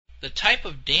The type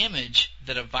of damage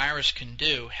that a virus can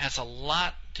do has a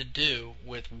lot to do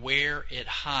with where it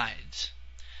hides.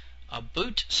 A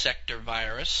boot sector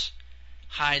virus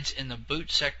hides in the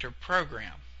boot sector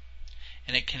program,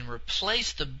 and it can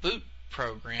replace the boot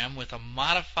program with a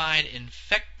modified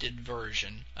infected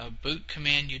version of boot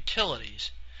command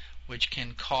utilities, which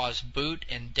can cause boot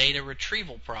and data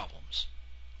retrieval problems.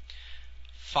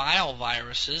 File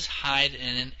viruses hide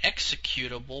in an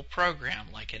executable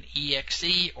program like an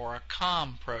exe or a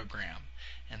COM program,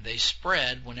 and they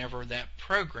spread whenever that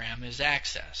program is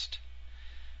accessed.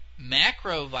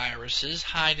 Macro viruses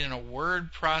hide in a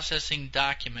word processing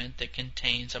document that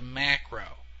contains a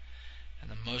macro. And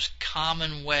the most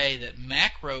common way that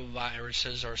macro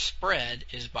viruses are spread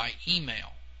is by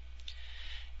email.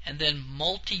 And then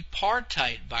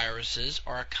multipartite viruses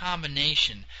are a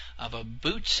combination of a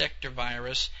boot sector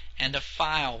virus and a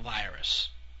file virus.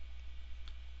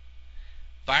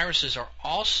 Viruses are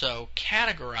also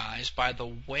categorized by the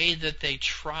way that they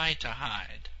try to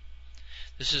hide.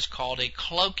 This is called a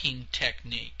cloaking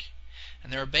technique.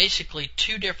 And there are basically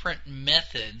two different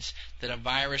methods that a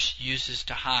virus uses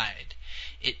to hide.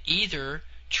 It either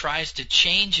tries to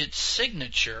change its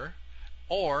signature,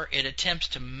 or it attempts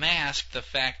to mask the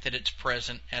fact that it's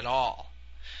present at all.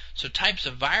 So types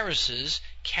of viruses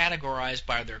categorized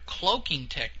by their cloaking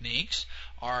techniques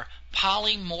are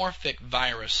polymorphic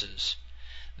viruses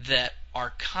that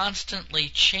are constantly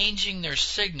changing their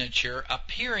signature,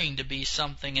 appearing to be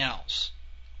something else.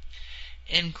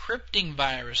 Encrypting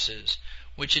viruses,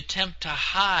 which attempt to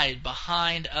hide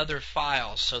behind other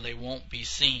files so they won't be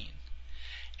seen.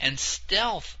 And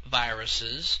stealth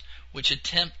viruses, which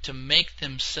attempt to make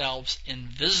themselves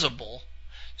invisible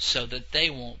so that they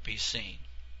won't be seen.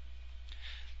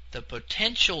 The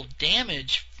potential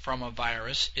damage from a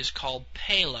virus is called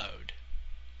payload.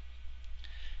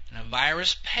 And a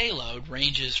virus payload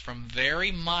ranges from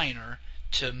very minor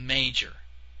to major.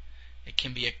 It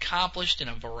can be accomplished in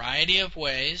a variety of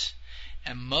ways,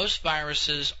 and most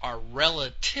viruses are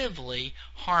relatively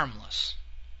harmless.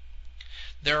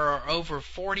 There are over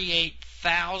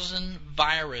 48,000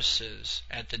 viruses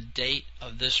at the date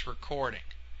of this recording,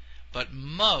 but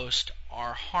most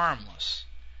are harmless.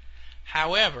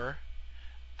 However,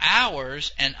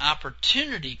 hours and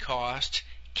opportunity cost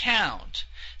count,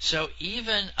 so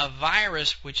even a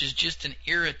virus which is just an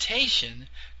irritation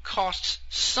costs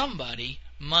somebody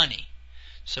money.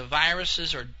 So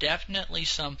viruses are definitely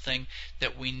something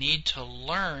that we need to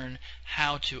learn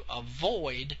how to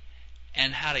avoid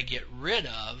and how to get rid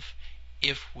of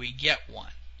if we get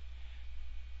one.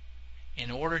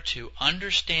 In order to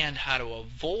understand how to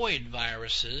avoid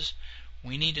viruses,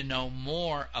 we need to know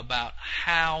more about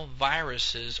how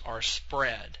viruses are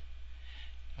spread.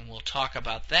 And we'll talk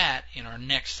about that in our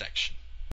next section.